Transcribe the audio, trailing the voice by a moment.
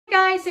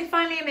guys, so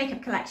finally a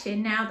makeup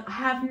collection. Now I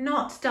have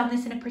not done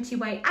this in a pretty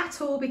way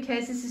at all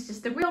because this is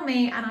just the real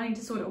me and I need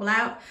to sort it all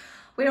out.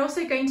 We're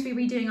also going to be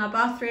redoing our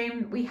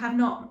bathroom. We have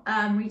not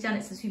redone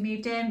it since we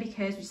moved in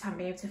because we just haven't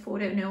been able to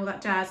afford it and all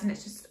that jazz, and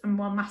it's just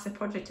one massive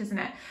project, isn't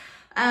it?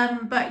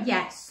 But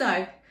yeah,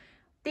 so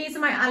these are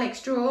my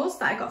Alex drawers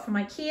that I got from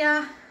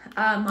IKEA.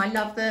 I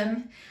love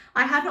them.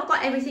 I have not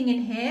got everything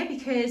in here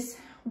because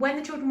when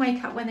the children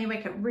wake up, when they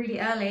wake up really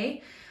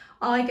early,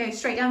 I go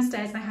straight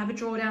downstairs and I have a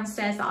drawer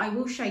downstairs that I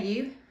will show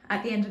you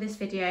at the end of this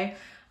video.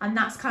 And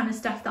that's kind of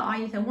stuff that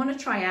I either want to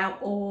try out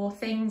or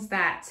things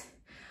that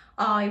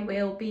I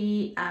will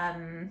be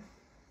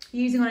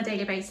using on a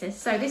daily basis.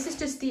 So this is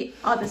just the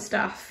other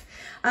stuff.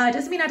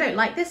 Doesn't mean I don't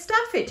like this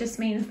stuff. It just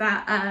means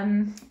that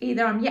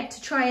either I'm yet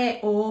to try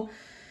it or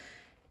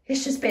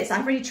it's just bits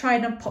I've already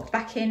tried and I've popped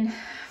back in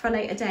for a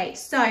later date.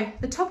 So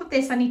the top of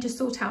this I need to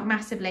sort out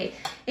massively.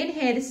 In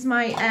here, this is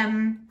my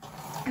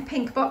a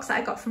pink box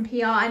that I got from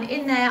PR, and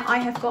in there I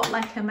have got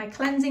like my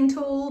cleansing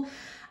tool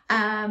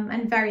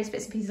and various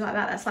bits and pieces like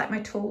that. That's like my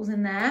tools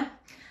in there.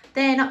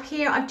 Then up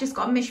here I've just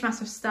got a mishmash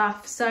of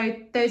stuff. So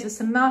those are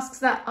some masks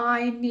that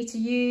I need to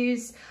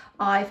use.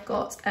 I've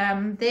got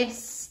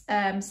this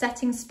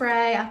setting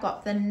spray. I've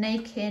got the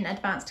Nakin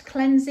Advanced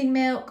Cleansing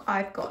Milk.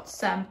 I've got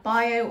some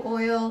bio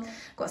oil.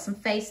 Got some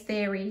Face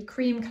Theory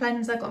cream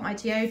cleanser. Got my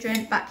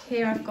deodorant. Back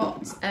here I've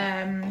got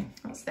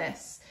what's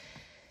this?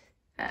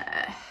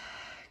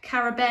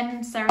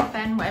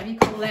 Ceraben, whatever you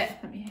call it.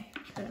 Let me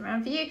turn it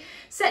around for you.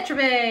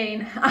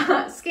 Cetrabane,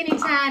 Skinny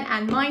Tan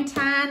and Mind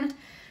Tan. So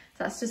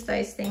that's just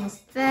those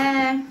things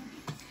there.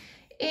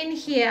 In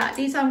here,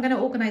 these I'm going to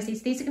organise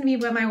these. These are going to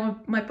be where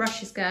my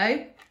brushes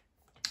go.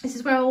 This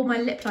is where all my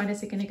lip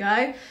liners are going to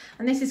go,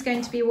 and this is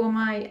going to be where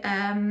my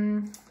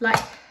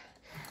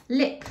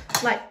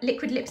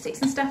liquid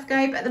lipsticks and stuff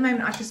go. But at the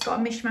moment, I've just got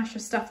a mishmash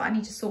of stuff that I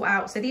need to sort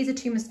out. So these are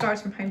two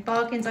mascaras from Home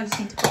Bargains. I just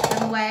need to put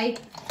them away.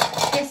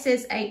 This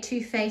is a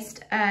Too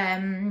Faced,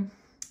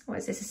 what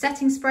is this? A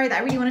setting spray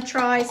that I really want to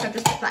try. So I've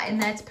just put that in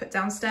there to put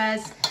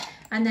downstairs.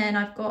 And then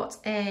I've got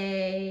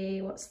a,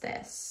 what's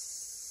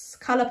this?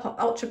 Colourpop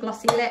Ultra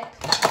Glossy Lip.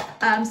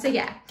 So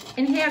yeah,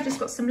 in here I've just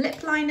got some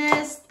lip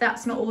liners.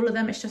 That's not all of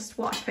them, it's just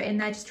what I put in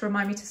there just to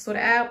remind me to sort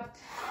it out.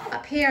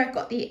 Up here I've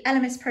got the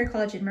Elemis Pro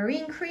Collagen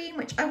Marine Cream,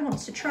 which I want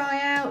to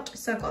try out.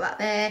 So I've got that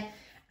there.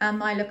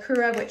 My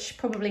Lacura, which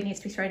probably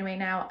needs to be thrown away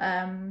now.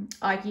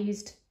 I've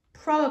used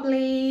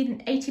probably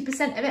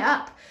 80% of it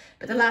up,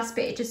 but the last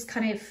bit, it just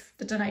kind of,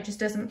 I don't know, it just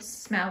doesn't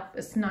smell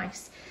as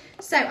nice.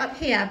 So up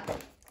here,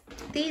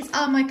 these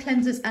are my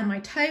cleansers and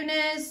my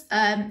toners.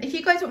 If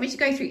you guys want me to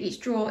go through each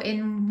drawer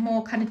in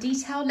more kind of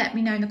detail, let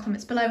me know in the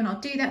comments below and I'll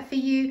do that for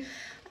you.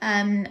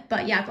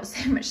 But yeah, I've got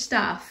so much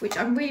stuff, which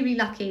I'm really, really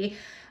lucky.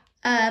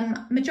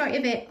 Majority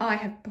of it I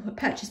have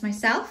purchased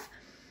myself,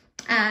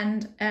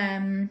 and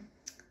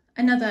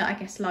another, I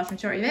guess, large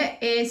majority of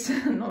it is,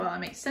 not that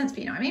makes sense, but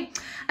you know what I mean.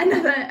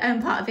 Another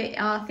part of it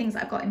are things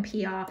that I've got in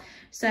PR.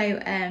 So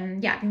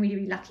yeah, I've been really,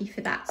 really lucky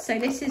for that. So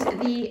this is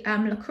the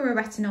Lacura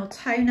Retinol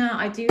Toner.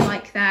 I do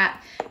like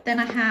that. Then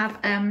I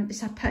have,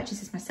 this I've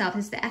purchased this myself.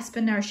 This is the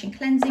Esper Nourishing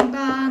Cleansing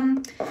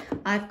Balm.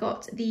 I've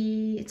got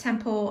the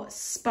Temple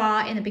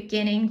Spa in the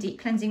Beginning Deep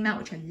Cleansing Melt,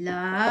 which I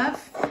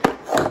love.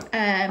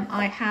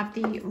 I have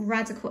the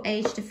Radical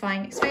Age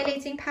Defying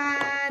Exfoliating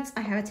Pads.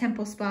 I have a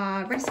Temple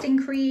Spa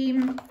Resting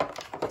Cream.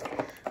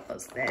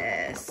 What's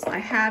this? I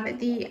have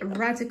the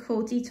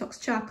Radical Detox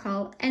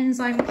Charcoal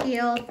Enzyme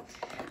Peel.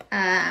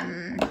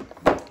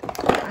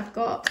 I've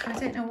got, I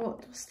don't know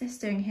what's this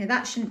doing here.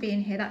 That shouldn't be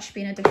in here. That should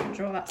be in a different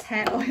drawer. That's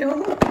hair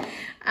oil.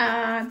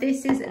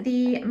 This is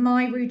the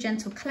My Rue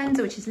Gentle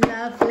Cleanser, which is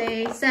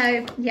lovely.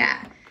 So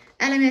yeah,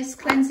 Elemis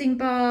Cleansing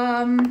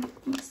Balm.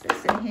 What's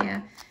this in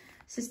here?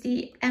 This is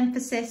the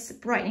Emphasis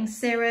Brightening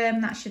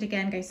Serum. That should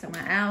again go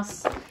somewhere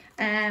else.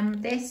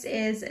 This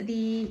is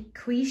the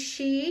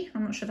Quishi,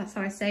 I'm not sure that's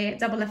how I say it,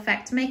 Double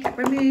Effect Makeup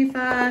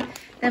Remover.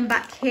 Then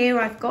back here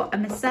I've got a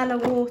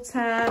micellar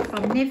water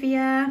from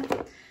Nivea.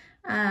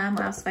 What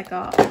else have I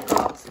got? I've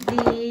got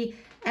the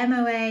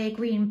MOA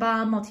Green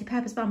Balm,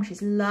 Multi-Purpose Balm, which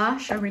is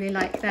lush. I really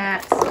like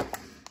that.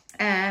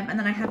 And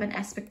then I have an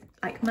Esper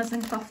like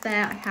muslin cloth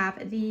there. I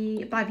have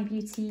the Bybee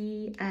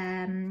Beauty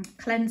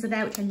cleanser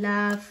there, which I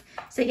love.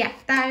 So yeah,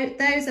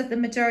 those are the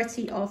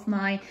majority of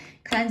my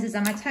cleansers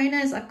and my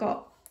toners. I've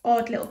got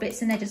odd little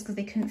bits in there just because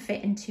they couldn't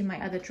fit into my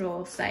other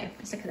drawer. So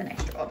let's look at the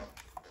next drawer.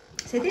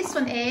 So this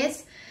one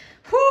is,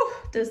 whew,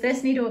 does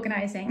this need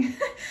organising?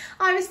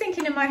 I was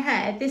thinking in my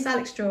head, this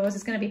Alex drawers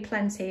is going to be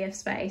plenty of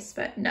space,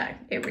 but no,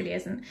 it really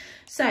isn't.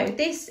 So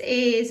this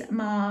is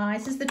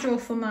the drawer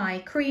for my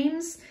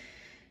creams,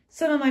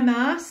 some of my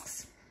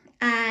masks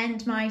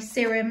and my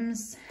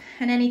serums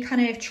and any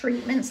kind of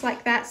treatments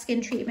like that, skin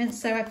treatments.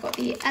 So I've got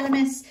the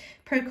Elemis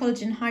Pro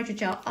Collagen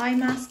Hydrogel Eye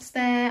Masks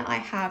there. I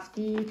have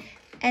the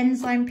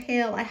Enzyme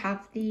Peel. I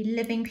have the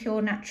Living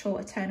Pure Natural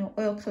Eternal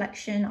Oil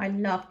Collection. I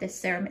love this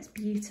serum, it's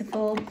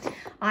beautiful.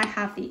 I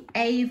have the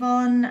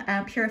Avon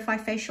Purify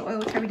Facial Oil,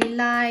 which I really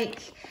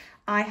like.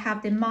 I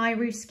have the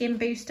Myru Skin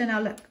Booster.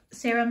 Now look,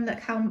 serum, look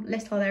how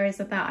little there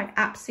is of that. I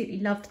absolutely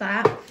loved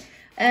that.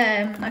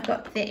 I've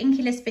got the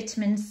Inkey List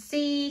Vitamin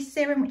C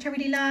serum, which I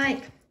really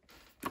like.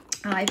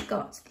 I've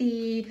got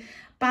the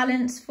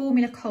Balance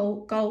Formula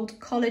Gold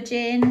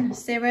Collagen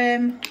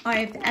serum. I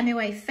have the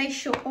MOA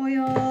facial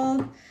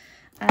oil.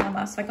 What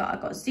else have I got?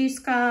 I've got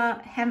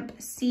Zeuska Hemp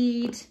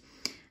Seed,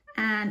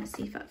 and let's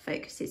see if that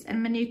focuses,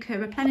 and Manuka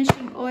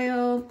replenishing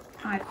oil.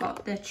 I've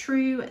got the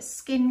True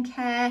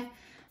Skincare.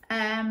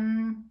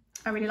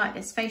 I really like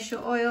this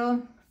facial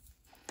oil.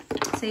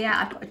 So yeah,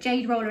 I've got a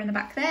jade roller in the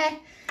back there.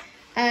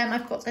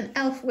 I've got an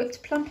Elf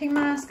Whipped plumping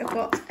mask. I've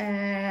got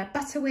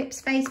Butter Whips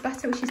face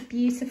butter, which is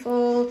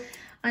beautiful.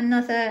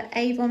 Another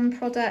Avon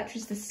product, which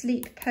is the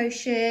Sleep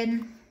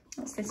Potion.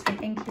 What's this from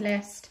Inkey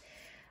List?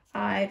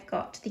 I've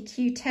got the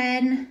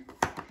Q10,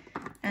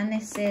 and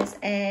this is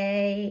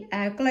a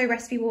Glow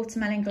Recipe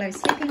Watermelon Glows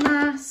Hippie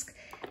Mask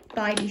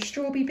by the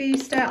Strawberry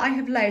Booster. I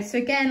have loads. So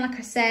again, like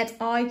I said,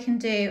 I can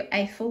do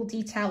a full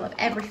detail of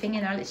everything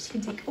in there. I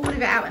literally can take all of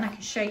it out and I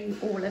can show you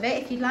all of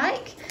it if you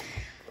like.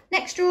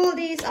 Next drawer,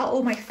 these are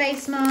all my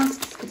face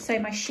masks. So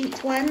my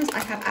sheet ones, I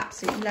have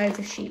absolutely loads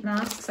of sheet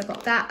masks. I've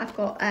got that. I've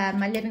got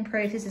my Living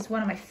Pro. This is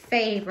one of my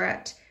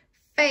favorite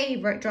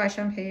dry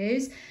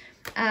shampoos.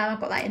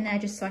 I've got that in there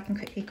just so I can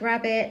quickly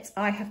grab it.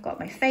 I have got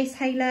my face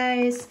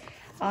halos.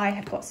 I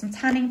have got some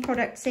tanning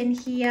products in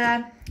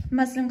here,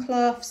 muslin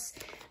cloths,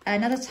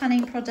 another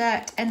tanning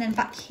product, and then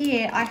back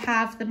here I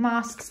have the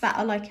masks that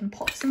are like in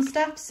pots and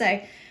stuff.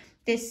 So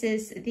this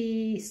is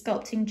the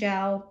Sculpting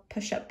Gel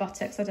Push-Up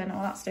Buttocks. I don't know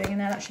what that's doing in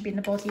there. That should be in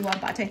the body one,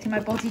 but I don't think my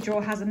body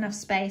drawer has enough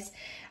space.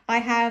 I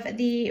have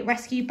the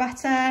Rescue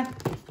Butter.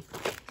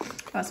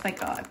 What else have I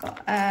got? I've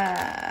got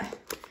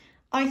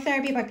Eye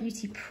Therapy by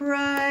Beauty Pro.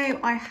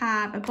 I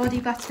have a body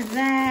butter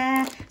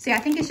there. So yeah, I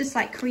think it's just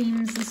like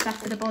creams and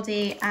stuff for the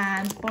body,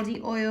 and body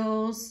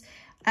oils,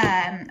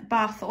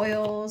 bath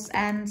oils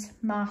and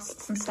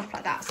masks and stuff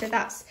like that. So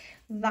that's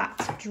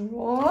that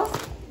drawer.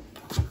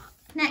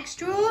 Next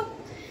drawer,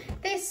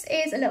 this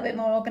is a little bit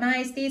more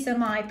organized. These are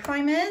my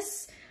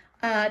primers.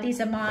 These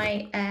are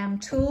my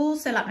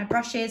tools, so like my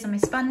brushes and my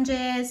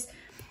sponges.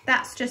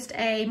 That's just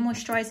a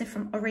moisturizer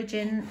from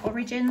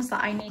Origins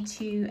that I need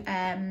to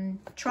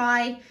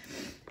try.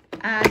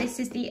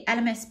 This is the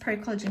Elemis Pro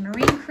Collagen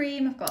Marine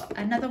Cream. I've got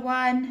another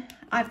one.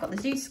 I've got the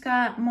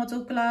Zeuska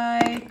Model Glow.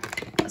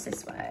 What's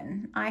this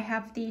one? I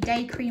have the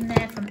day cream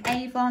there from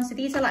Avon. So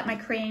these are like my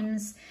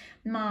creams,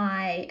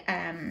 my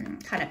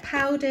kind of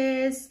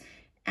powders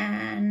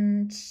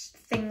and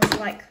things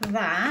like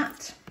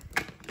that.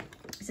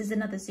 This is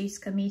another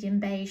Zeuska Medium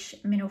Beige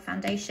Mineral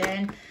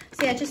Foundation.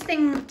 So yeah, just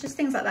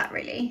things like that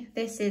really.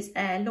 This is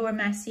Laura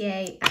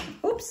Mercier,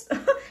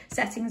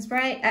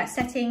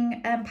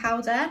 setting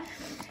powder.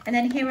 And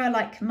then here are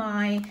like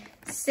my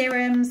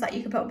serums that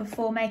you can put on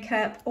before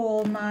makeup,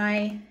 or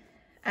my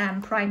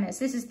primers.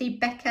 This is the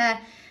Becca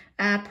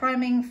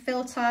Priming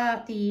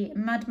Filter, the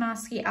Mud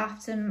Masky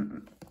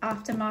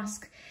After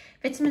Mask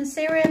Vitamin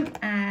Serum.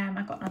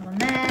 I've got another one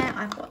there.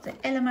 I've got the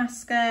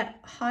Illamasqua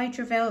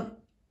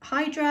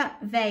Hydra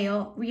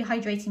Veil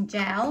Rehydrating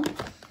Gel.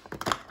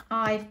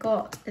 I've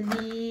got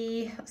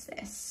the, what's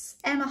this?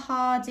 Emma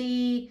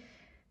Hardy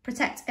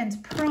Protect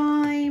and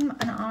Prime,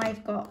 and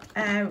I've got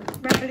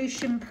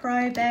Revolution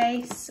Pro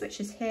Base, which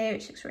is here,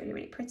 which looks really,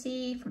 really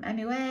pretty, from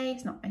MUA.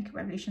 It's not Makeup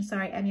Revolution,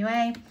 sorry,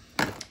 MUA.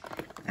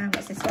 And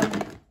what's this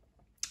one?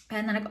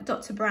 And then I've got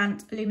Dr.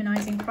 Brandt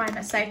Luminizing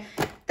Primer. So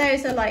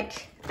those are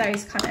like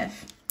those kind of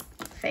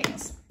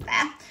things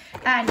there.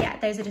 And yeah,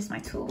 those are just my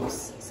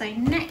tools. So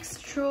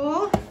next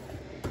drawer,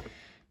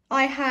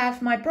 I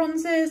have my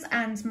bronzers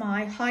and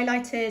my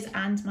highlighters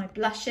and my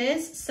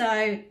blushes.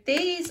 So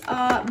these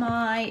are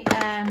my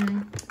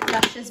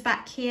blushes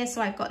back here.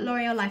 So I've got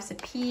L'Oreal Life's a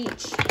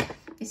Peach.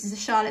 This is a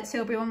Charlotte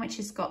Tilbury one, which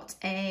has got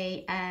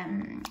a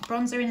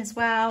bronzer in as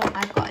well.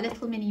 I've got a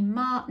little mini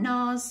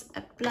NARS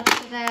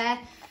blusher there.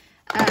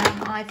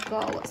 I've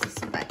got, what's this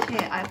one back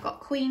here? I've got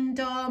Queen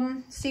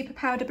Dom Super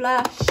Powder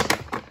Blush.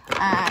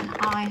 And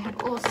I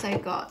have also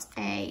got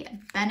a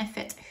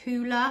Benefit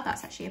Hoola.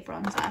 That's actually a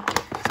bronzer.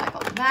 So I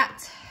got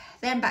that.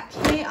 Then back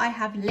here, I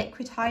have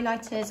liquid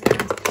highlighters and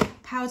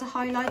powder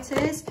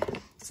highlighters.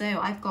 So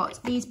I've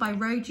got these by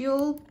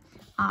Rodial.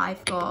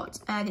 I've got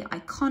the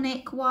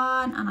Iconic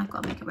one, and I've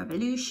got Makeup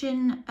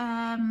Revolution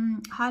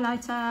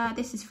highlighter.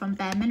 This is from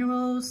Bare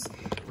Minerals,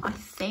 I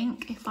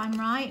think, if I'm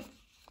right.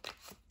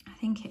 I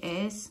think it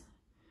is.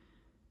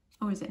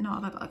 Or is it not?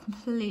 Have I got that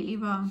completely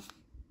wrong?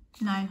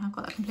 No, I've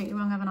got that completely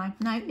wrong, haven't I?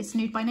 No, it's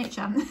Nude by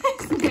Nature.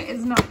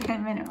 It's not Bare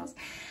Minerals.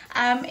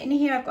 In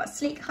here, I've got a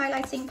sleek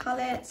highlighting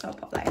palette, so I'll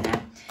pop that in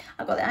there.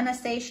 I've got the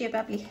Anastasia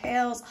Beverly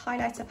Hills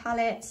highlighter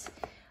palette.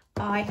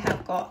 I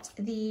have got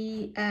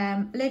the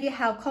Olivia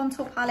Hale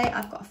contour palette.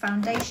 I've got a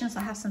foundation, so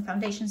I have some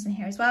foundations in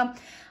here as well.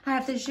 I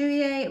have the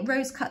Jouer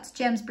Rose Cut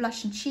Gems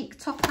Blush and Cheek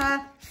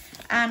Topper.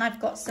 And I've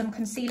got some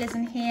concealers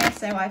in here.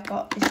 So I've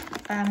got this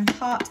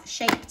heart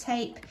shape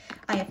tape.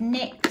 I have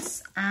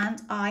NYX,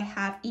 and I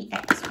have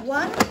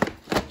EX1.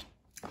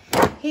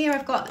 Here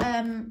I've got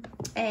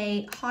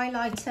a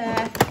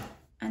highlighter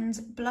and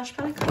blush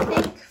palette, I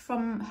think,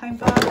 from Home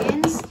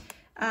Bargains.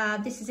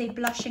 This is a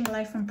blushing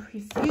glow from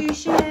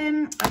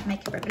Profusion. I have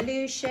Makeup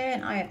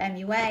Revolution, I have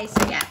MUA.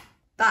 So yeah,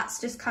 that's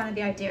just kind of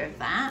the idea of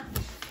that.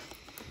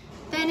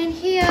 Then in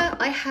here,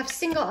 I have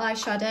single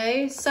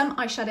eyeshadow, some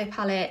eyeshadow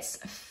palettes,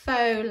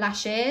 faux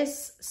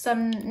lashes,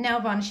 some nail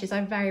varnishes.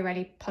 I very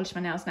rarely polish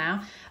my nails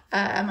now.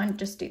 I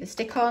just do the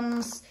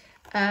stick-ons.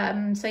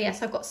 So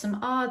yes, I've got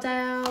some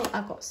Ardell,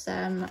 I've got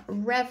some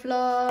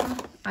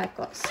Revlon, I've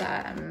got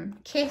some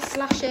Kiss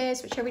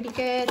lashes, which are really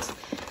good.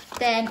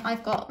 Then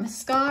I've got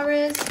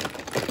mascaras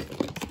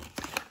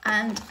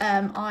and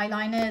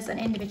eyeliners and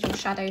individual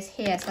shadows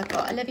here. So I've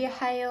got Olivia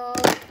Hale,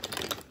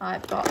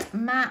 I've got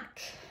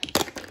MAC,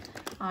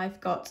 I've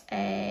got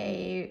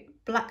a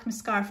black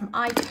mascara from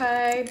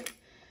Ico,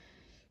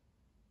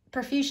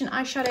 Profusion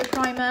eyeshadow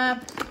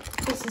primer.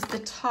 This is the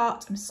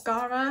Tarte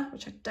mascara,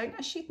 which I don't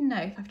actually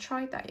know if I've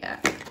tried that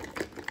yet.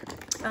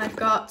 And I've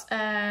got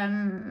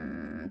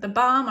the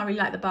Balm. I really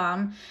like the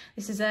Balm.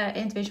 This is an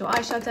individual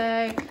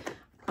eyeshadow.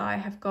 I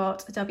have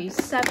got a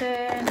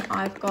W7.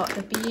 I've got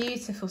the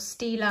beautiful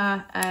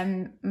Stila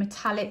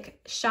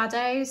metallic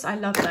shadows. I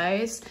love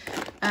those.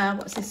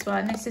 What's this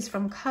one? This is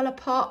from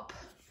Colourpop,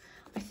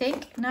 I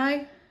think.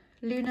 No,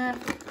 Luna.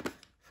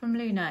 From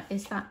Luna.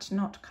 Is that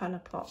not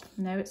Colourpop?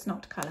 No, it's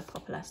not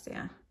Colourpop,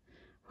 Alessia.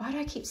 Why do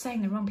I keep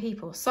saying the wrong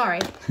people? Sorry.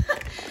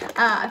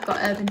 I've got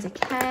Urban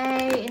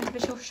Decay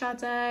individual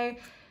shadow.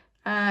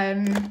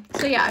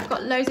 So yeah, I've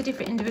got loads of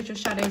different individual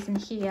shadows in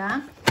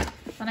here.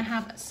 Then I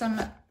have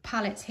some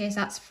palettes here. So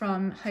that's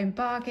from Home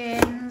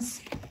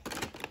Bargains.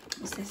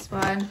 What's this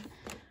one?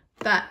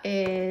 That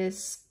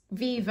is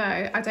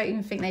Vivo. I don't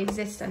even think they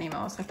exist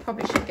anymore, so I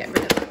probably should get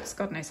rid of it because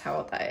God knows how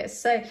old that is.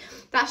 So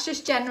that's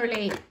just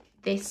generally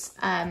this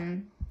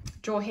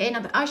drawer here. Now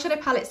the eyeshadow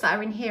palettes that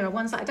are in here are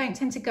ones that I don't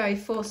tend to go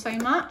for so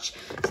much,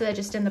 so they're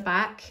just in the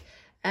back.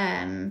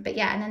 But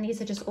yeah, and then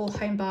these are just all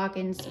Home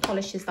Bargains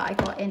polishes that I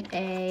got in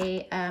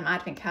a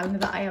advent calendar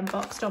that I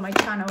unboxed on my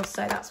channel,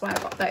 so that's why I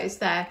got those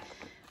there.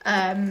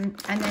 And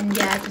then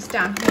yeah, just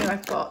down here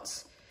I've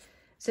got,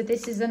 so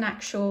this is an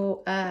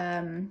actual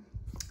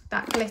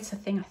that glitter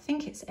thing. I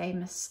think it's a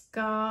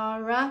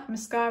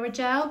mascara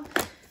gel.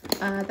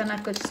 Then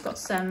I've just got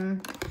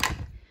some,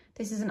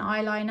 this is an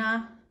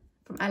eyeliner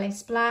from LA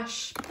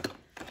Splash.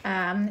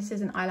 This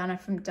is an eyeliner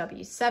from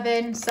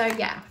W7. So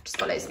yeah, I've just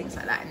got loads of things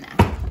like that in there.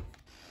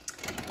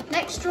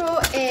 Next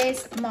drawer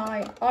is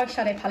my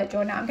eyeshadow palette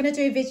drawer. Now I'm going to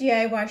do a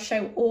video where I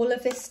show all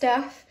of this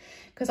stuff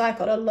because I've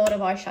got a lot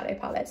of eyeshadow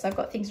palettes. I've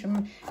got things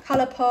from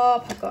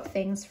Colourpop, I've got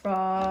things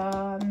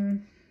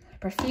from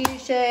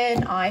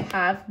Profusion, I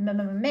have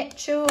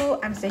Mitchell,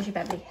 Anastasia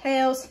Beverly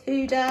Hills,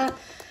 Huda,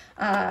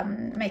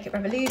 Makeup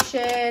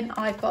Revolution.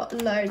 I've got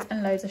loads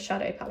and loads of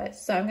shadow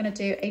palettes, so I'm going to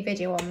do a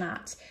video on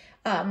that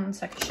so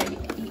I can show you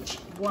each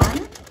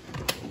one.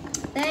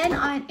 Then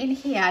I'm in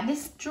here,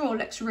 this drawer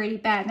looks really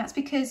bare, and that's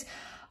because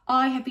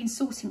I have been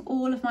sorting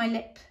all of my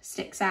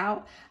lipsticks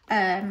out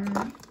and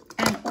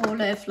all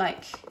of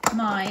like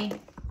my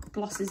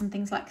glosses and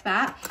things like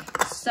that.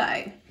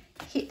 So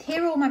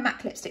here are all my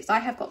MAC lipsticks. I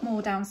have got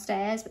more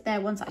downstairs, but they're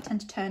ones that I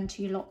tend to turn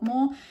to a lot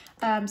more.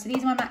 So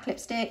these are my MAC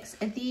lipsticks.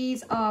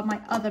 These are my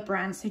other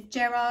brands. So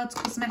Gerard's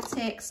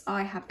Cosmetics,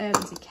 I have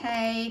Urban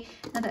Decay,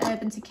 another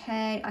Urban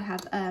Decay. I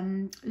have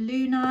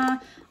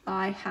Luna.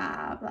 I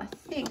have, I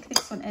think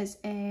this one is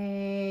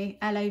a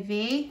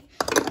LOV.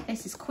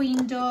 This is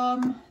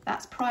Queendom.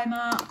 That's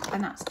Primark,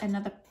 and that's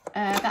another,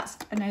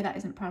 no, that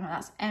isn't Primark.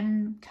 That's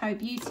MCO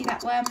Beauty,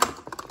 that one.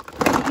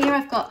 Here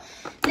I've got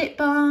lip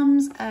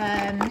balms,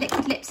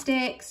 liquid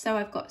lipsticks. So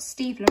I've got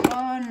Steve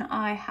Laurent,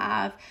 I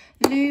have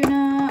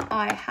Luna,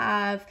 I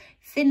have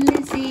Thin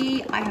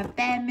Lizzy, I have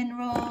Bare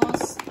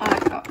Minerals,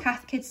 I've got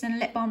Cath Kidston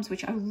lip balms,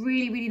 which are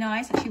really, really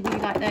nice. I actually really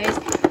like those.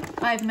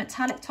 I have a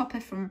metallic topper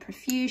from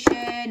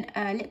Profusion,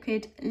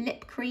 liquid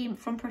lip cream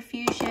from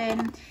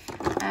Profusion.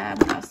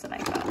 What else did I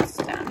got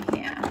down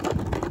here?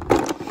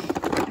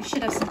 I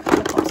should have some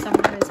Colourpop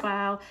somewhere as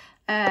well.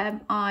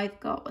 I've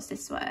got, what's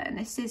this one?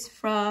 This is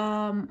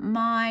from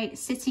my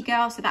City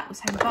Girl, so that was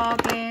Home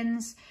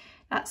Bargains.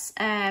 That's,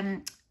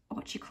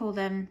 what do you call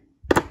them?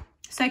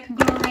 Soap and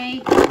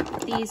Glory.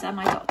 These are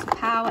my Dr.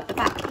 Pow at the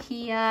back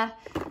here.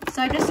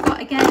 So I've just got,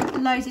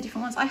 again, loads of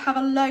different ones. I have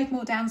a load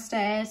more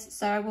downstairs,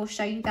 so I will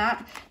show you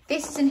that.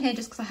 This is in here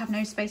just because I have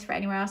no space for it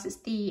anywhere else. It's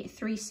the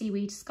 3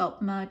 Seaweed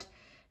Sculpt Mud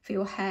for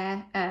your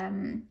hair.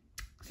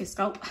 For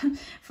sculpt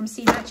from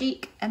C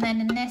Magic. And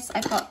then in this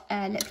I've got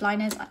lip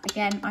liners.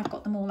 Again, I've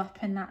got them all up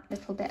in that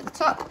little bit at the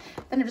top.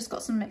 Then I've just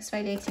got some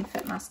exfoliating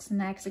foot masks in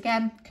there because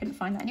again, couldn't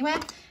find that anywhere.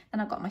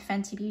 Then I've got my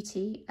Fenty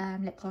Beauty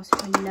lip gloss,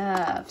 which I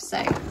love. So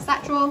it's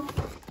that drawer.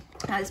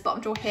 This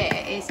bottom drawer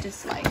here is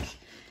just like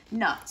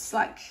nuts,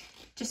 like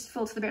just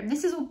full to the brim.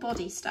 This is all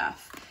body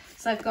stuff.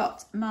 So I've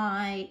got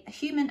my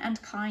Human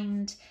and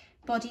Kind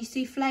body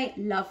souffle,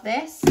 love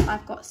this.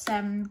 I've got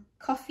some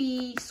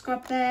coffee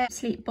scrub there,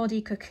 Sleep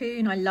Body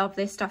Cocoon, I love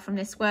this stuff from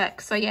This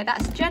Works. So yeah,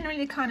 that's generally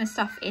the kind of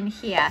stuff in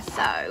here.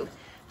 So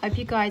hope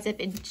you guys have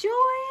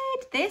enjoyed.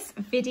 this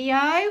video.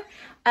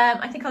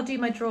 I think I'll do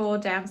my drawer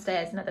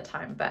downstairs another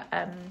time, but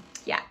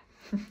yeah.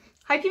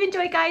 Hope you've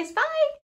enjoyed, guys. Bye.